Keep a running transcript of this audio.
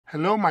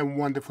Hello, my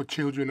wonderful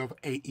children of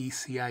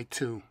AECI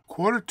 2.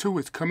 Quarter 2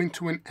 is coming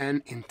to an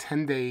end in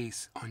 10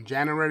 days on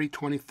January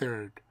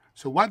 23rd.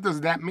 So what does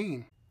that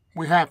mean?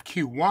 We have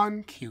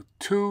Q1,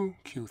 Q2,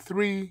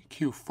 Q3,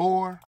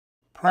 Q4,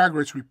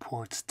 progress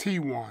reports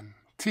T1,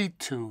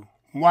 T2,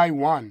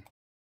 Y1.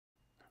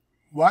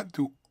 What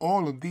do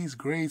all of these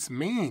grades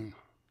mean?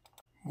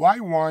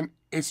 Y1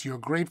 is your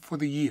grade for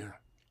the year,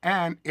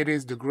 and it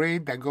is the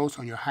grade that goes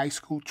on your high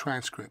school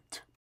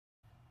transcript.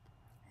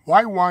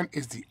 Y1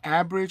 is the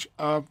average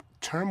of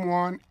Term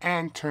 1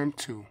 and Term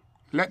 2.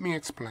 Let me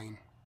explain.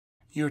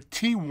 Your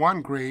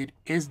T1 grade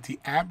is the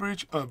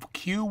average of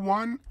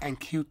Q1 and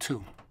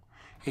Q2.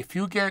 If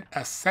you get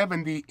a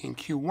 70 in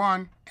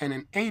Q1 and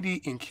an 80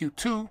 in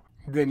Q2,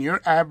 then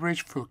your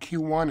average for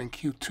Q1 and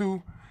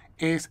Q2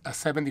 is a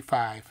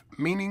 75,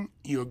 meaning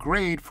your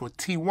grade for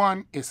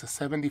T1 is a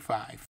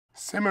 75.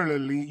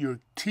 Similarly, your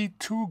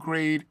T2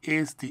 grade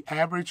is the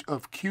average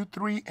of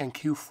Q3 and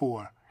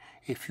Q4.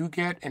 If you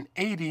get an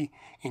 80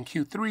 in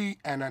Q3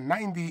 and a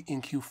 90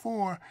 in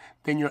Q4,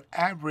 then your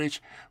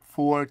average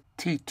for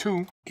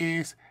T2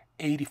 is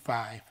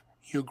 85.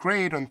 Your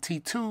grade on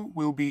T2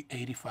 will be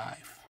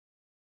 85.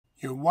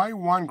 Your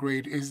Y1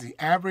 grade is the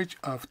average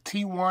of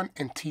T1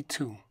 and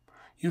T2.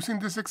 Using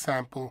this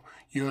example,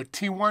 your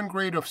T1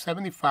 grade of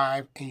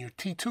 75 and your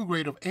T2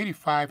 grade of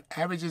 85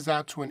 averages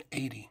out to an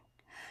 80.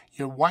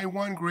 Your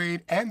Y1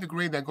 grade and the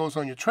grade that goes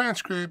on your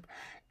transcript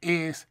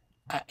is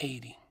a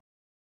 80.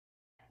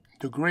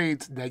 The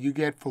grades that you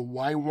get for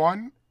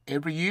Y1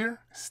 every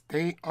year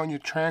stay on your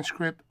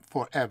transcript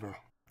forever.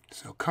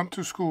 So come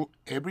to school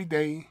every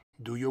day,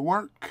 do your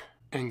work,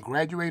 and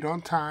graduate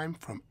on time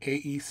from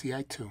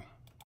AECI 2.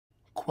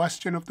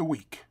 Question of the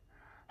week.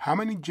 How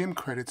many gym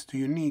credits do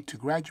you need to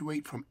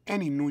graduate from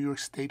any New York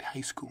State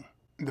high school?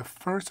 The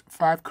first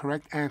 5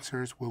 correct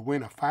answers will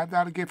win a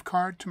 $5 gift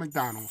card to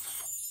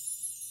McDonald's.